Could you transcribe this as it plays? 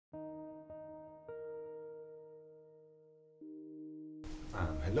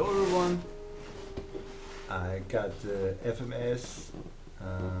Hello everyone, I got the FMS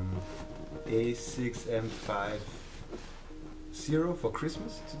a6m5 for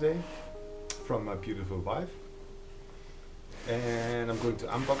Christmas today from my beautiful wife, and I'm going to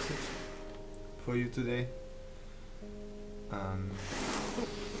unbox it for you today.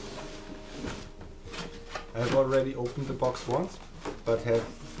 I've already opened the box once, but have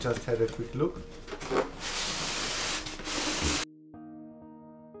just had a quick look.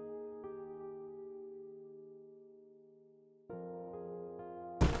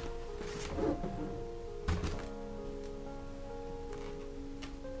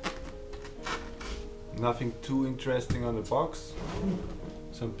 Nothing too interesting on the box.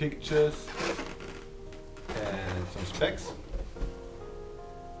 Some pictures and some specs.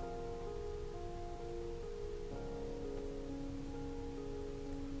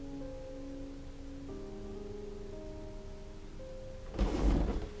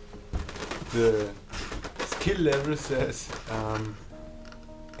 The skill level says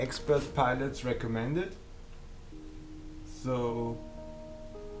expert pilots recommended, so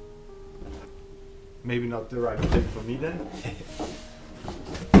maybe not the right fit for me then.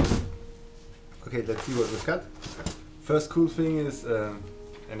 Okay, let's see what we've got. First cool thing is an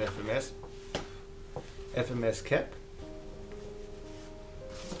FMS cap.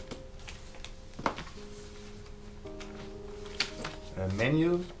 A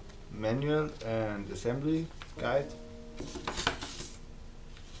manual and assembly guide.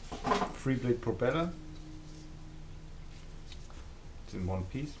 3-blade propeller. It's in one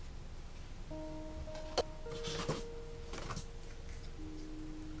piece.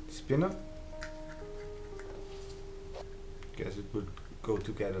 Spinner. Guess it would go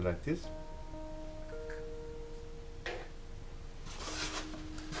together like this.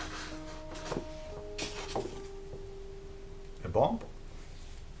 A bomb.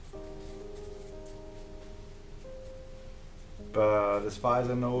 But as far as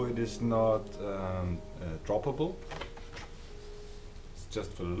I know, it is not droppable. It's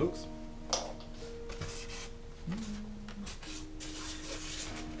just for the looks.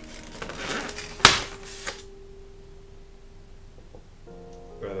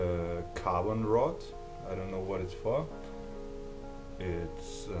 Carbon rod. I don't know what it's for.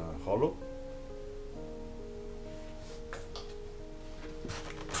 It's hollow.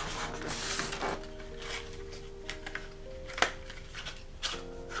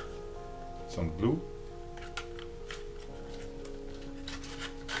 Some glue.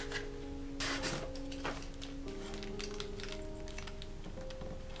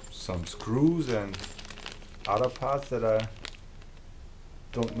 Some screws and other parts that I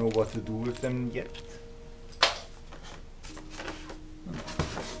don't know what to do with them yet.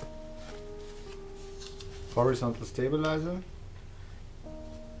 Horizontal stabilizer.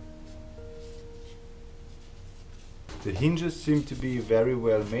 The hinges seem to be very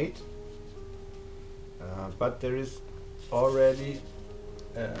well made, but there is already,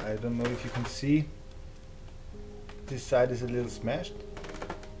 I don't know if you can see, this side is a little smashed.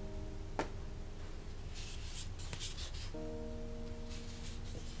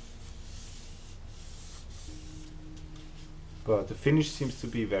 But the finish seems to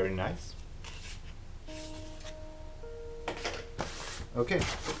be very nice. Okay,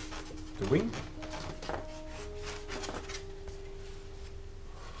 the wing.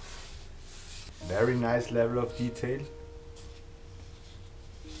 Very nice level of detail.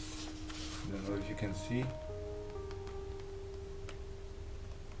 I don't know if you can see.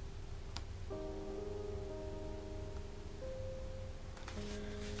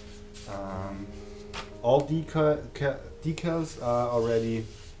 All decals are already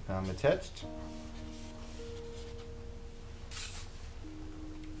attached.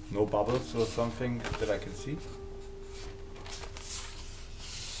 No bubbles or something that I can see.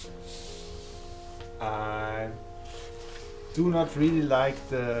 I do not really like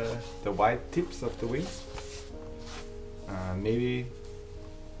the white tips of the wings.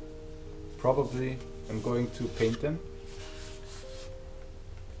 Probably I'm going to paint them.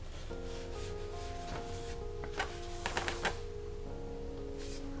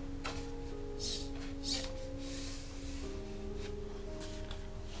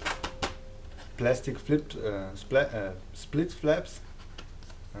 Plastic split flaps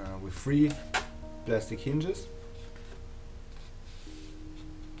with 3 plastic hinges.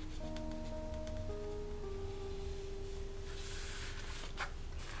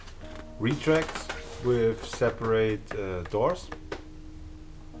 Retracts with separate doors,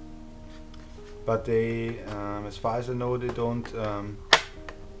 but they, as far as I know, they don't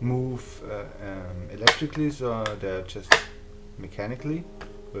move electrically, so they're just mechanically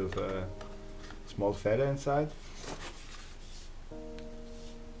with a small feather inside.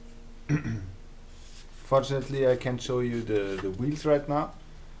 Fortunately, I can't show you the wheels right now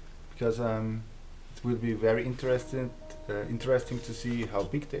because it will be very interesting to see how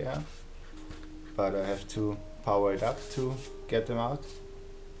big they are, but I have to power it up to get them out.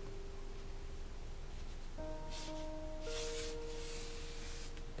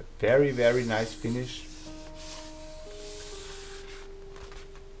 A very nice finish.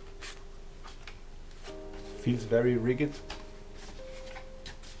 Feels very rigid.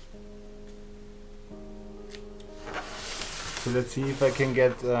 So let's see if I can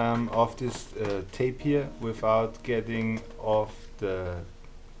get off this tape here without getting off the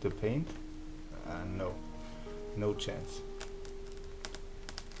paint. No chance.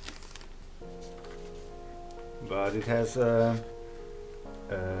 But it has a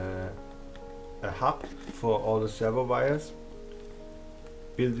hub for all the servo wires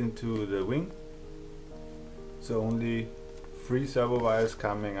built into the wing. So only 3 servo wires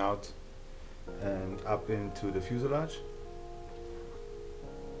coming out and up into the fuselage.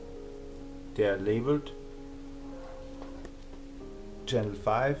 They are labeled channel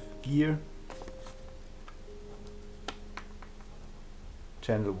 5 gear,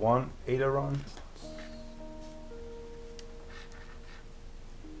 channel 1 aileron,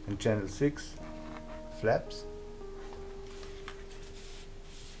 and channel 6 flaps.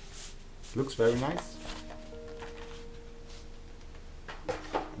 Looks very nice.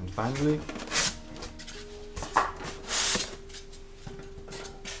 And finally,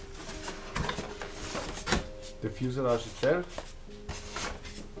 the fuselage itself.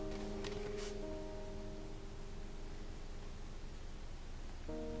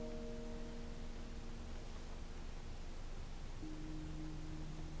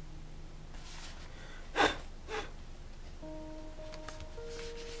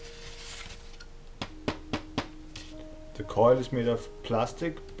 The coil is made of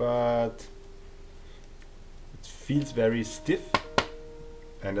plastic, but it feels very stiff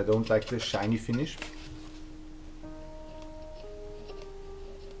and I don't like the shiny finish.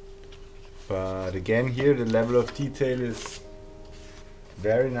 But again, here the level of detail is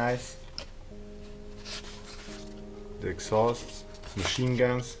very nice. The exhausts, machine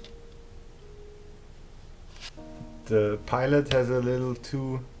guns. The pilot has a little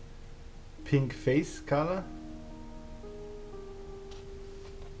too pink face color.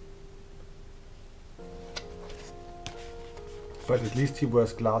 But at least he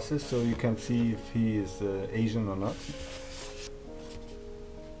wears glasses, so you can see if he is Asian or not.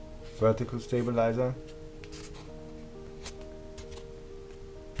 Vertical stabilizer.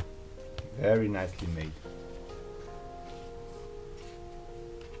 Very nicely made.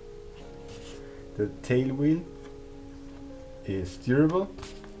 The tail wheel is steerable,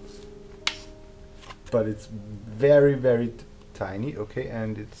 but it's very tiny, okay,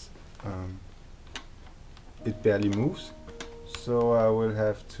 and it barely moves. So I will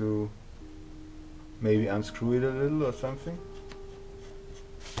have to maybe unscrew it a little or something.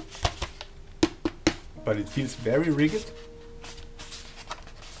 But it feels very rigid.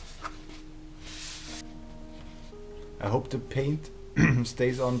 I hope the paint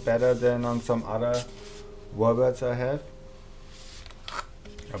stays on better than on some other warbirds I have.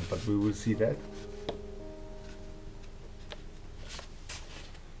 But we will see that.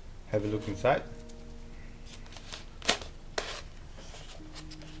 Have a look inside.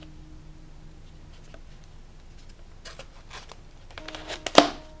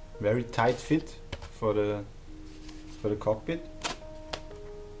 Very tight fit for the cockpit.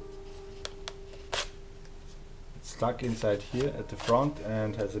 It's stuck inside here at the front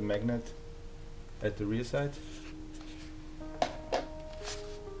and has a magnet at the rear side.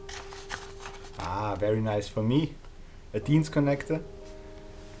 Ah, very nice for me. A Dean's connector,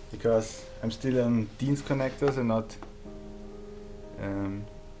 because I'm still on Dean's connectors and not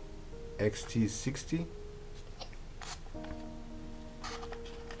XT60.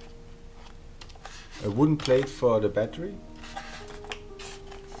 A wooden plate for the battery.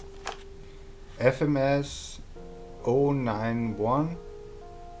 FMS 091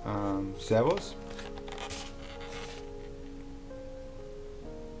 servos.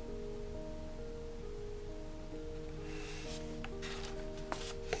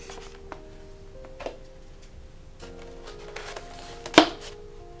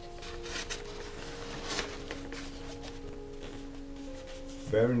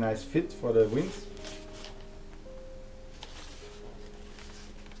 Very nice fit for the wings.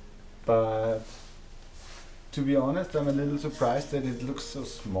 But to be honest, I'm a little surprised that it looks so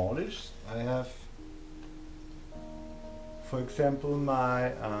smallish. I have For example,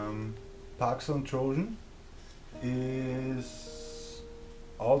 my Parkzone Trojan is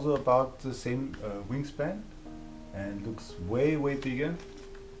also about the same wingspan and looks way bigger,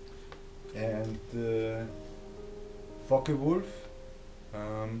 and the Focke-Wulf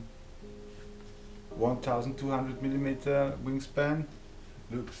 1200 millimeter wingspan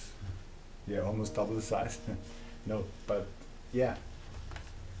looks almost double the size. No, but yeah,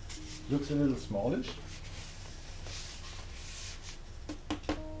 looks a little smallish,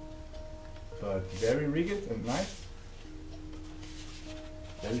 but very rigid and nice,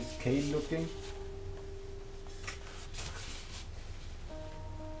 very scale looking.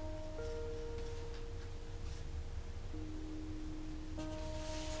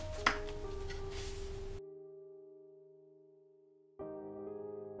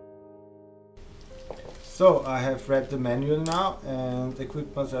 So I have read the manual now and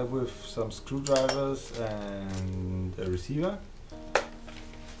equipped myself with some screwdrivers and a receiver.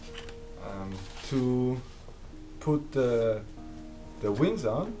 To put the wings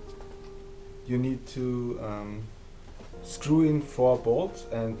on, you need to screw in 4 bolts,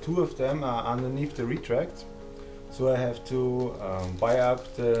 and 2 of them are underneath the retract. So I have to wire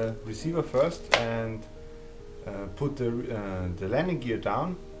up the receiver first and put the landing gear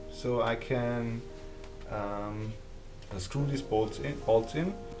down, so I can screw these bolts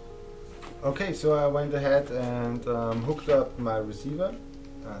in. Okay, so I went ahead and hooked up my receiver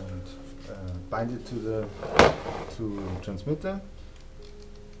and bind it to the transmitter.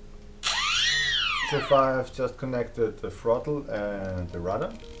 So far I've just connected the throttle and the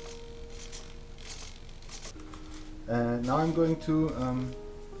rudder, and now I'm going to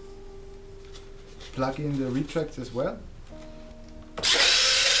plug in the retracts as well.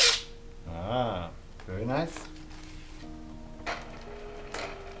 Very nice.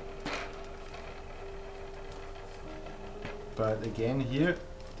 But again, here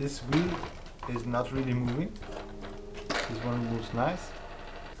this wheel is not really moving. This one moves nice.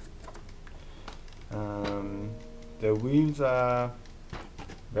 The wheels are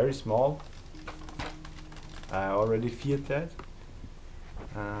very small. I already feared that,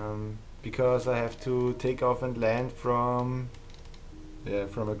 because I have to take off and land from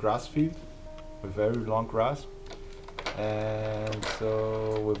a grass field with very long grass, and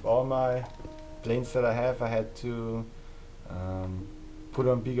so with all my planes that I have, I had to put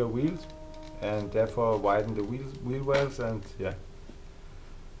on bigger wheels and therefore widen the wheel wells and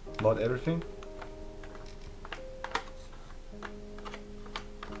not everything.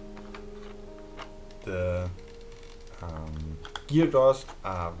 The gear doors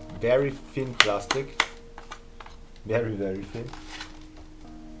are very thin plastic, very thin.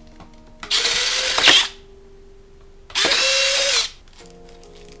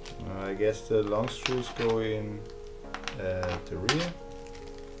 I guess the long screws go in the rear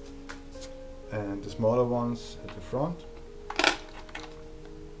and the smaller ones at the front.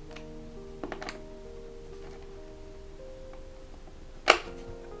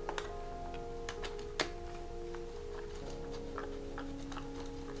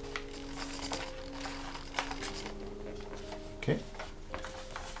 Okay,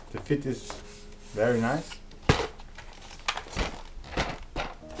 the fit is very nice.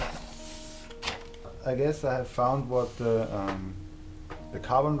 I guess I have found what the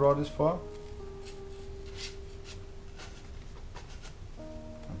carbon rod is for.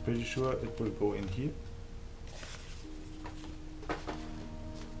 I'm pretty sure it will go in here.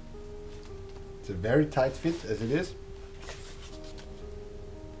 It's a very tight fit as it is.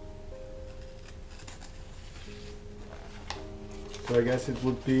 So I guess it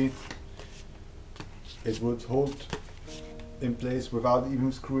would hold in place without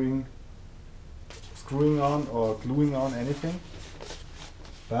even screwing on or gluing on anything.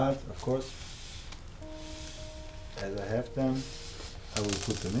 But of course, as I have them, I will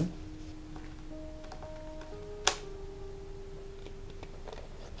put them in.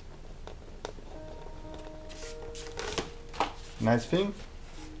 Nice thing,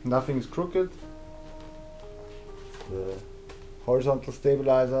 nothing is crooked. The horizontal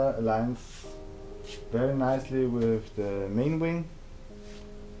stabilizer aligns very nicely with the main wing.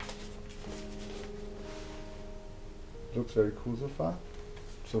 Looks very cool so far.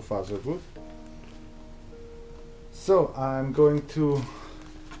 So far so good. So I'm going to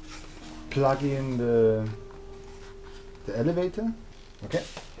plug in the elevator. Okay.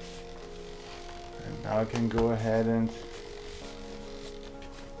 And now I can go ahead and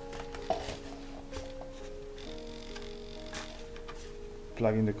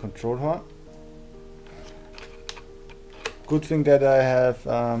plug in the control horn. Good thing that I have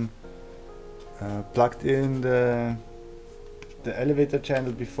plugged in the the elevator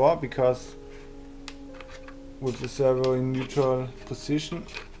channel before, because with the servo in neutral position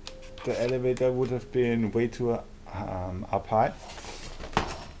the elevator would have been way too up high.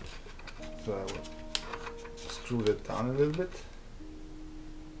 So I will screw that down a little bit,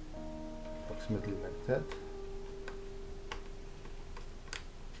 approximately like that.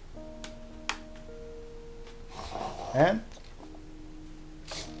 And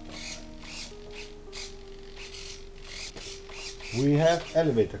we have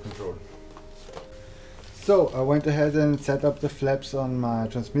elevator control. So I went ahead and set up the flaps on my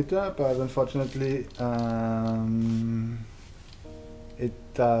transmitter, but unfortunately it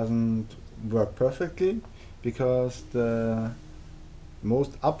doesn't work perfectly, because the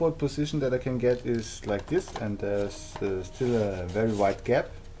most upward position that I can get is like this, and there's still a very wide gap,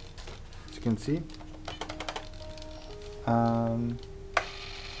 as you can see.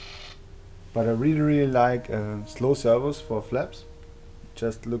 But I really like slow servos for flaps.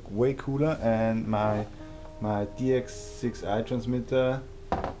 Just look way cooler, and my DX6i transmitter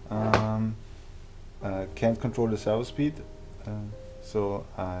can't control the servo speed, so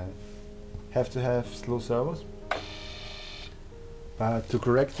I have to have slow servos. But to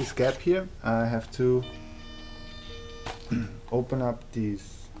correct this gap here, I have to open up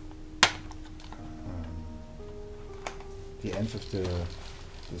these the ends of the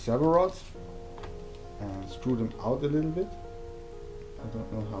servo rods and screw them out a little bit. I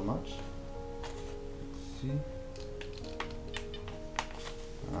don't know how much. Let's see.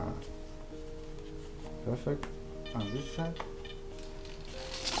 Perfect on this side,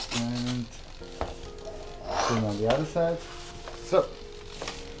 and same on the other side. So,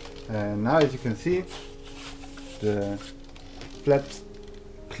 and now as you can see, the flaps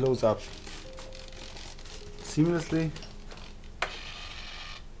close up seamlessly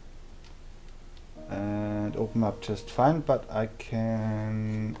and open up just fine, but I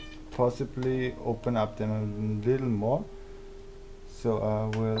can possibly open up them a little more. So I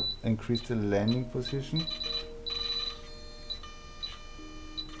will increase the landing position.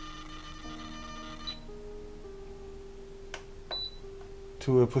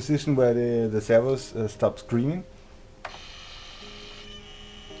 To a position where the servos stop screaming.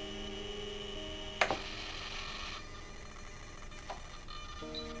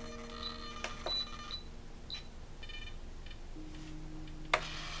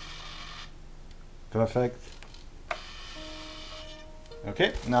 Perfect.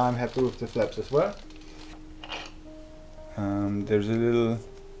 Okay, now I'm happy with the flaps as well. There's a little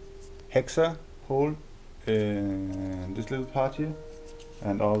hexa hole in this little part here,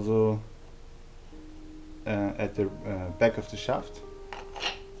 and also at the back of the shaft.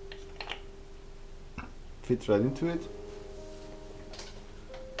 Fits right into it.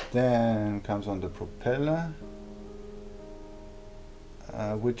 Then comes on the propeller,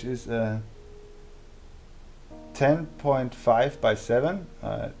 which is a 10.5 by 7.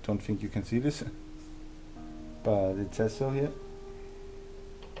 I don't think you can see this, but it says so here.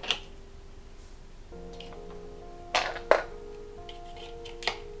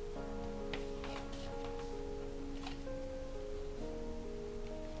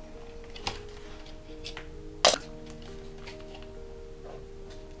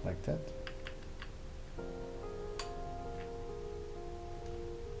 Like that.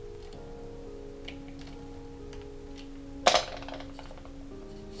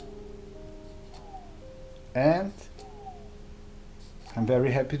 And I'm very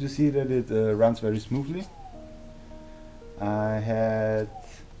happy to see that it runs very smoothly. I had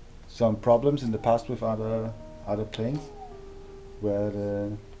some problems in the past with other planes where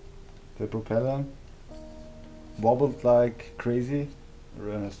the propeller wobbled like crazy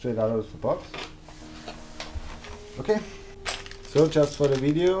straight out of the box. Okay, so just for the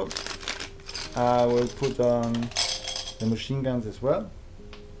video I will put on the machine guns as well.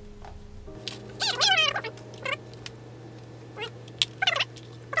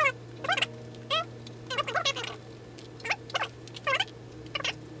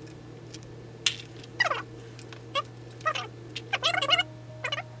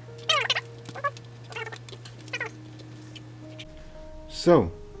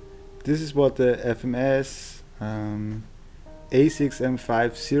 So, this is what the FMS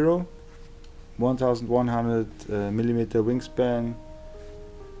a6m5 1100 millimeter wingspan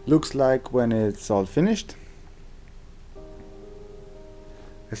looks like when it's all finished.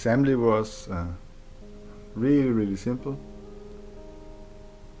 Assembly was really simple.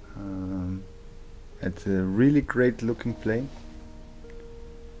 It's a really great looking plane.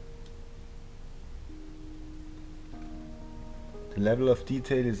 The level of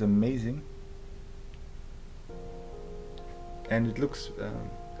detail is amazing, and it looks,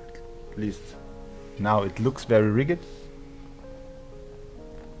 at least now it looks very rigid.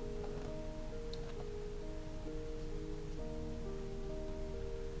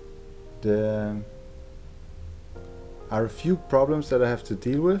 There are a few problems that I have to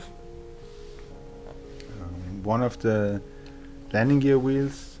deal with. One of the landing gear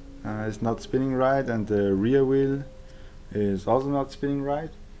wheels is not spinning right, and the rear wheel is also not spinning right,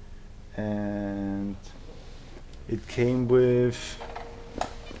 and it came with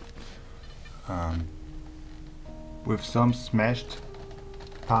some smashed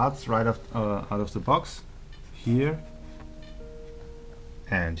parts right out of the box, here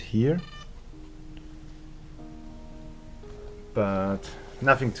and here, but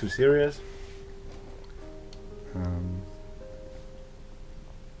nothing too serious.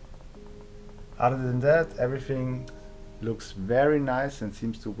 Other than that, everything looks very nice and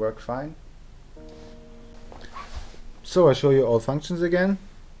seems to work fine. So I show you all functions again.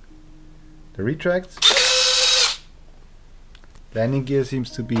 The retracts. Landing gear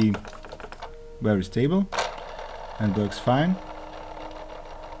seems to be very stable and works fine.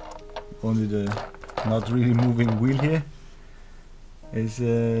 Only the not really moving wheel here is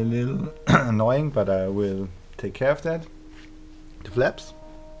a little annoying, but I will take care of that. The flaps.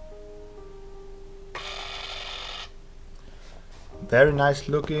 Very nice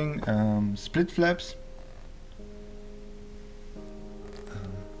looking split flaps.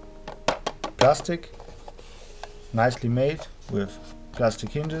 Plastic, nicely made with plastic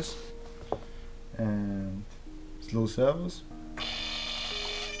hinges and slow servos.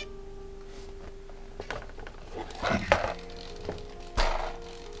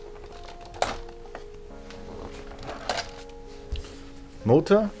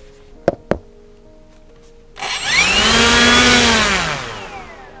 Motor.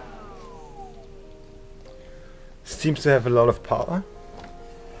 Seems to have a lot of power.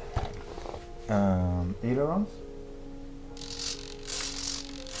 Ailerons.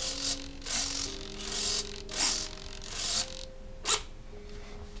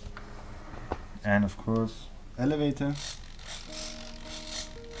 And of course, elevator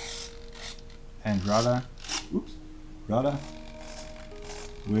and rudder. Oops, rudder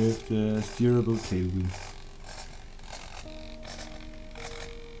with the steerable tail wheel.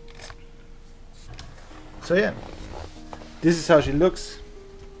 So yeah, this is how she looks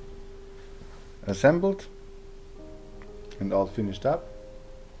assembled and all finished up.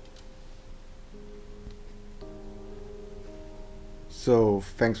 So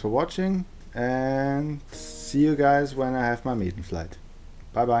thanks for watching, and see you guys when I have my maiden flight.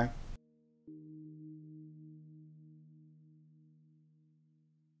 Bye bye.